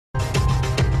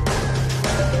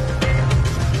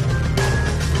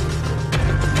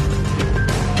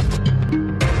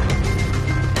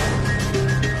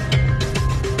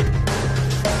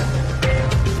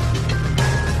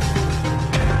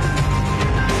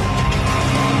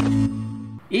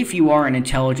If you are an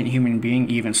intelligent human being,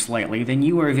 even slightly, then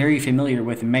you are very familiar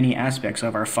with many aspects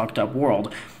of our fucked up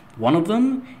world. One of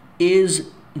them is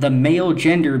the male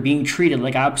gender being treated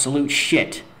like absolute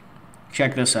shit.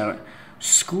 Check this out.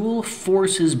 School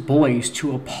forces boys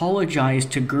to apologize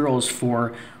to girls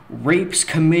for rapes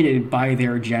committed by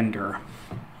their gender.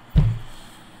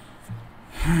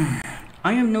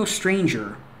 I am no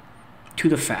stranger to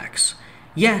the facts.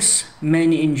 Yes,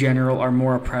 men in general are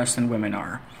more oppressed than women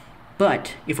are.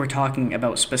 But if we're talking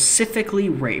about specifically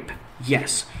rape,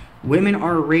 yes, women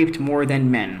are raped more than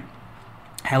men.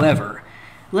 However,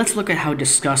 let's look at how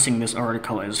disgusting this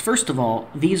article is. First of all,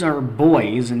 these are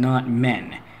boys, not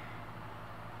men.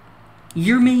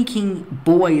 You're making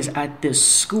boys at this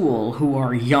school who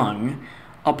are young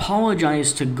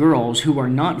apologize to girls who are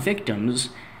not victims,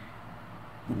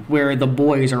 where the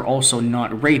boys are also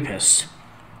not rapists.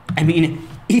 I mean,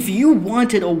 if you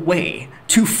wanted a way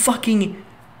to fucking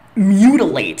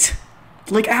mutilate,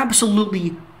 like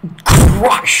absolutely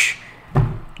crush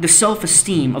the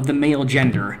self-esteem of the male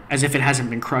gender, as if it hasn't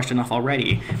been crushed enough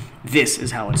already, this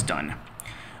is how it's done.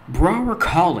 Brouwer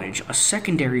College, a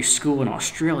secondary school in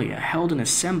Australia, held an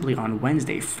assembly on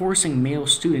Wednesday forcing male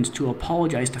students to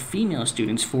apologize to female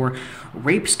students for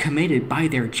rapes committed by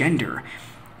their gender.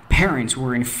 Parents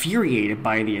were infuriated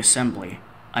by the assembly.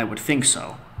 I would think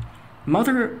so.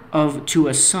 Mother of to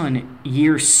a son,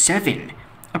 year 7,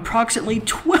 approximately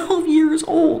 12 years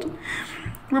old,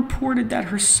 reported that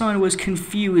her son was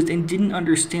confused and didn't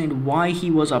understand why he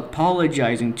was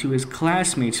apologizing to his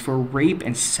classmates for rape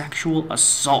and sexual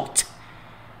assault.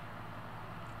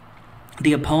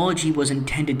 The apology was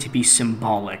intended to be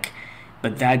symbolic,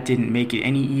 but that didn't make it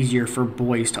any easier for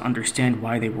boys to understand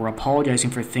why they were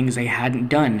apologizing for things they hadn't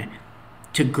done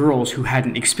to girls who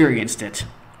hadn't experienced it.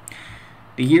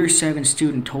 The year 7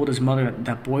 student told his mother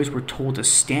that boys were told to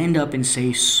stand up and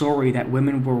say sorry that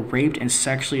women were raped and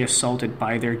sexually assaulted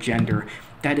by their gender.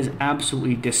 That is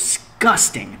absolutely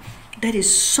disgusting. That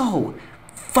is so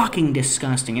fucking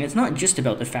disgusting. And it's not just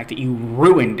about the fact that you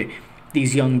ruined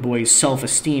these young boys'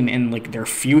 self-esteem and like their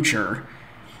future,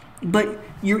 but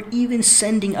you're even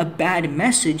sending a bad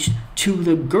message to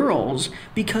the girls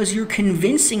because you're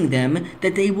convincing them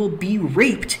that they will be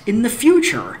raped in the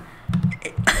future.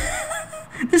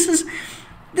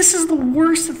 This is the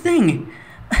worst thing.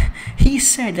 He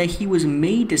said that he was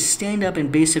made to stand up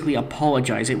and basically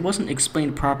apologize. It wasn't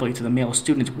explained properly to the male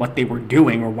students what they were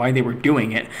doing or why they were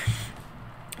doing it.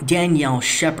 Danielle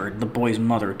Shepard, the boy's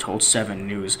mother, told 7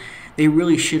 News. They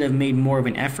really should have made more of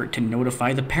an effort to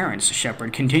notify the parents,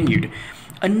 Shepard continued.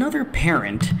 Another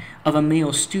parent of a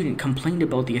male student complained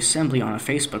about the assembly on a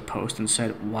Facebook post and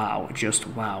said, wow, just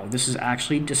wow, this is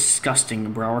actually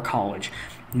disgusting, Brouwer College.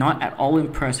 Not at all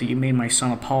impressed that you made my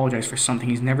son apologize for something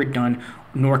he's never done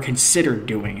nor considered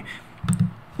doing.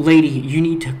 Lady, you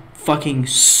need to fucking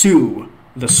sue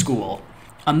the school.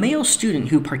 A male student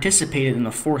who participated in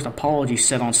the forced apology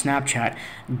said on Snapchat,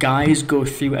 guys go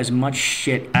through as much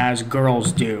shit as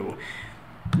girls do.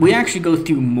 We actually go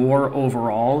through more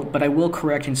overall, but I will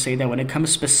correct and say that when it comes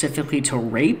specifically to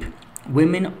rape,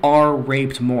 women are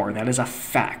raped more. That is a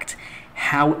fact.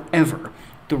 However,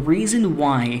 the reason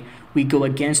why we go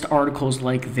against articles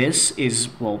like this is,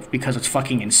 well, because it's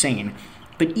fucking insane.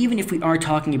 But even if we are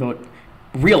talking about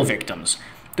real victims,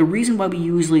 the reason why we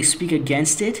usually speak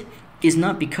against it is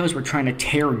not because we're trying to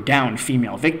tear down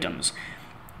female victims.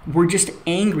 We're just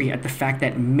angry at the fact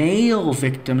that male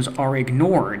victims are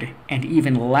ignored and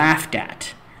even laughed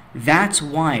at. That's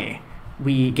why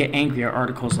we get angry at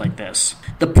articles like this.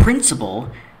 The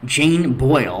principal, Jane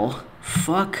Boyle,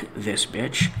 fuck this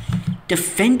bitch,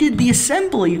 defended the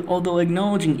assembly, although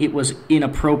acknowledging it was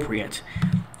inappropriate.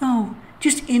 Oh,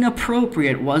 just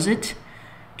inappropriate, was it?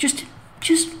 Just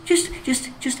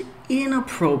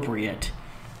inappropriate.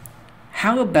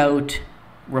 How about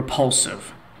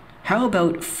repulsive? How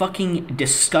about fucking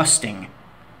disgusting?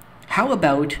 How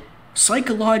about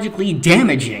psychologically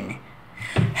damaging?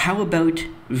 How about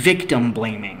victim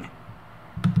blaming?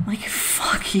 Like,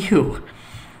 fuck you.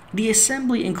 The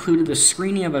assembly included the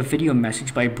screening of a video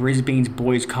message by Brisbane's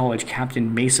boys' college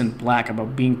captain Mason Black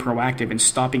about being proactive in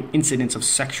stopping incidents of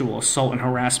sexual assault and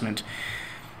harassment.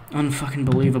 Unfucking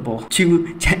believable.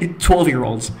 To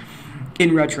 12-year-olds.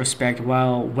 In retrospect,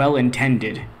 while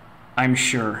well-intended, I'm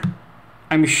sure.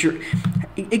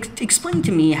 Explain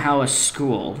to me how a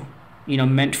school,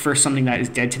 meant for something that is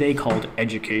dead today called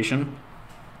education,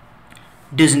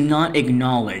 does not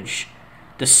acknowledge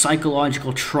the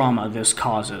psychological trauma this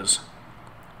causes.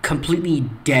 Completely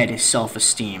dead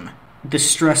self-esteem. The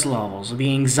stress levels,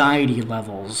 the anxiety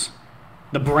levels,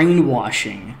 the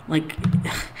brainwashing. Like,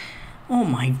 Oh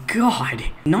my god.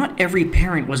 Not every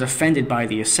parent was offended by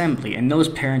the assembly, and those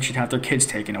parents should have their kids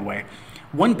taken away.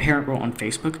 One parent wrote on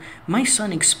Facebook, "My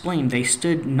son explained they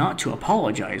stood not to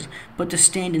apologize, but to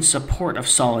stand in support of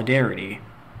solidarity."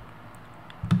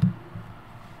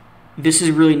 This is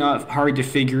really not hard to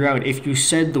figure out. If you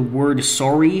said the word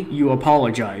sorry, you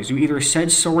apologize. You either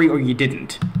said sorry or you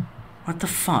didn't. What the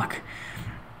fuck?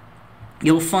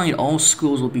 You'll find all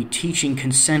schools will be teaching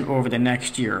consent over the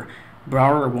next year.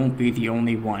 Broward won't be the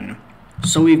only one.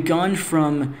 So we've gone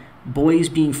from boys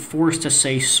being forced to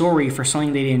say sorry for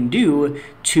something they didn't do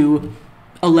to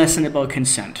a lesson about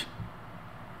consent.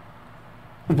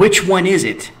 Which one is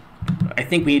it? I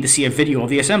think we need to see a video of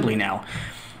the assembly now.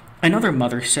 Another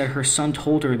mother said her son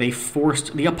told her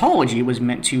the apology was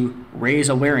meant to raise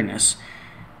awareness.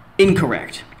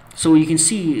 Incorrect. So you can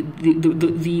see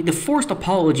the forced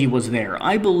apology was there.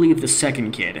 I believe the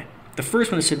second kid. The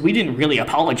first one that said, "We didn't really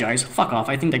apologize." Fuck off.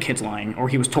 I think the kid's lying, or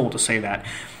he was told to say that.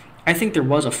 I think there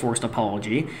was a forced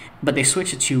apology, but they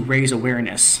switched it to raise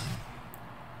awareness.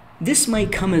 This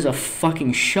might come as a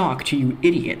fucking shock to you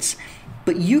idiots,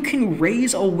 but you can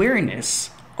raise awareness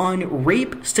on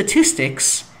rape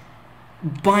statistics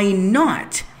by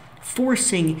not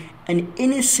forcing an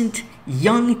innocent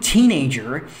young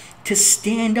teenager to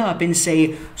stand up and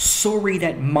say, "Sorry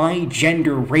that my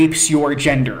gender rapes your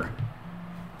gender."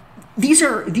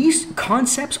 These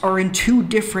concepts are in two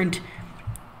different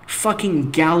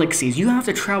fucking galaxies. You have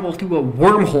to travel through a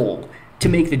wormhole to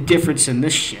make the difference in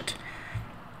this shit.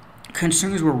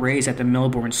 Concerns were raised at the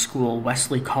Melbourne school,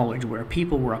 Wesley College, where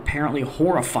people were apparently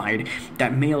horrified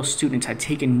that male students had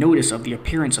taken notice of the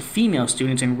appearance of female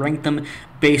students and ranked them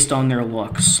based on their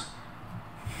looks.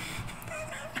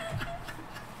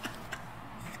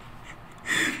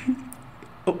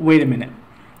 Oh, wait a minute.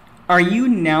 Are you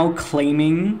now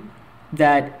claiming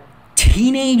that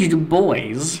teenage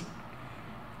boys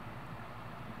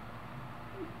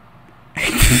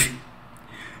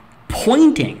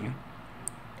pointing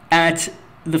at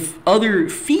the other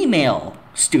female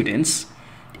students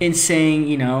and saying,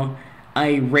 you know,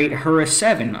 "I rate her a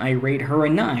 7, I rate her a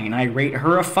 9, I rate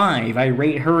her a 5, I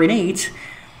rate her an 8.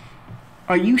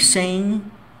 Are you saying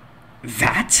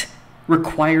that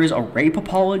requires a rape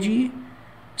apology?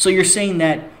 So you're saying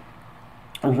that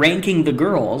ranking the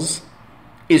girls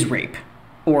is rape,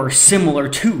 or similar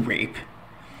to rape?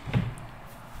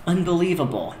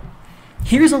 Unbelievable.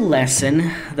 Here's a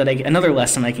lesson another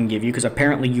lesson I can give you, because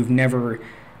apparently you've never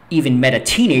even met a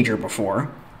teenager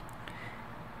before.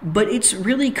 But it's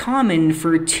really common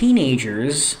for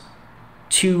teenagers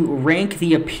to rank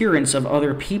the appearance of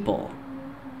other people.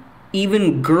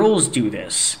 Even girls do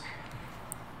this.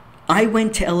 I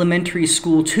went to elementary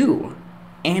school too,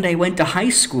 and I went to high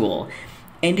school,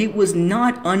 and it was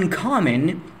not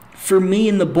uncommon for me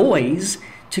and the boys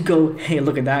to go, "Hey,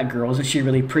 look at that girl, isn't she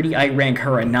really pretty? I rank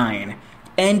her a 9.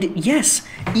 And yes,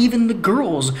 even the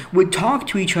girls would talk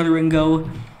to each other and go,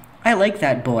 "I like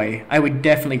that boy, I would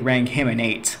definitely rank him an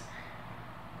 8.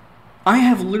 I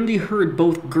have literally heard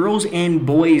both girls and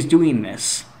boys doing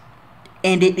this,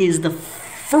 and it is the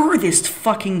furthest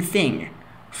fucking thing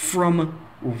from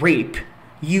rape,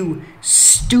 you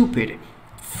stupid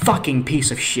fucking piece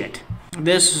of shit.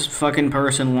 This fucking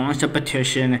person launched a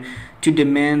petition to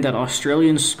demand that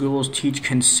Australian schools teach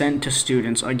consent to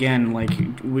students. Again,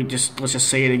 let's just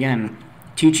say it again.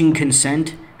 Teaching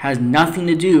consent has nothing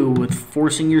to do with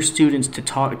forcing your students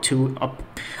to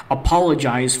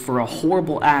apologize for a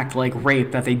horrible act like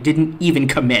rape that they didn't even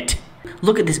commit.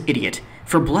 Look at this idiot.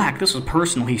 For Black, this was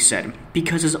personal, he said,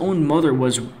 because his own mother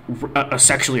was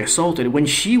sexually assaulted when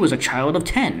she was a child of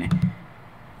 10.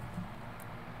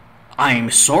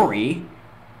 I'm sorry,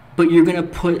 but you're going to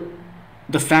put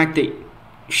the fact that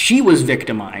she was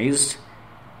victimized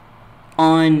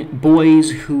on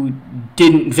boys who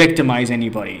didn't victimize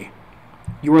anybody.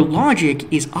 Your logic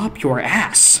is up your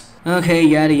ass. Okay,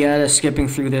 yada yada, skipping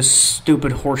through this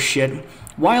stupid horse shit.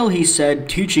 While he said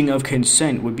teaching of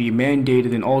consent would be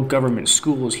mandated in all government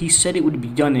schools, he said it would be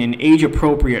done in an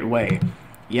age-appropriate way.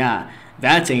 Yeah,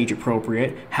 that's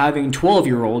age-appropriate. Having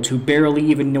 12-year-olds who barely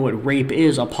even know what rape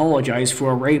is apologize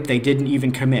for a rape they didn't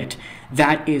even commit.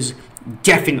 That is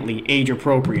definitely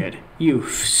age-appropriate. You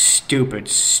stupid,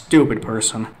 stupid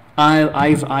person.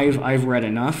 I've read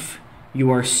enough. You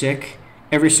are sick.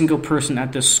 Every single person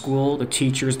at this school, the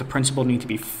teachers, the principal, need to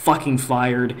be fucking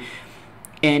fired.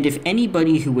 And if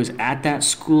anybody who was at that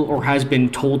school or has been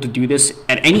told to do this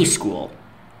at any school,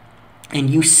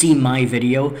 and you see my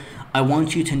video, I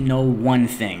want you to know one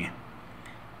thing.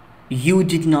 You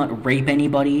did not rape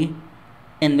anybody.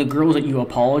 and the girls that you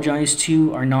apologize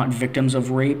to are not victims of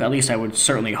rape. At least I would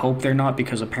certainly hope they're not,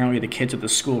 because apparently the kids at the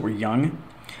school were young.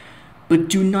 But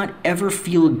do not ever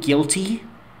feel guilty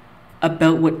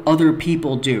about what other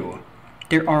people do.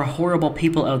 There are horrible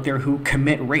people out there who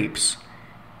commit rapes,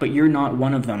 but you're not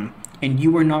one of them, and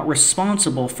you are not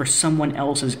responsible for someone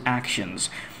else's actions.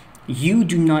 You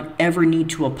do not ever need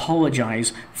to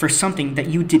apologize for something that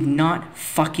you did not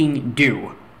fucking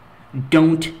do.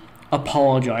 Don't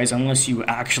apologize unless you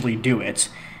actually do it.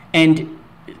 And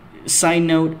side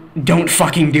note, don't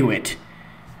fucking do it.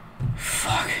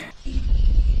 Fuck.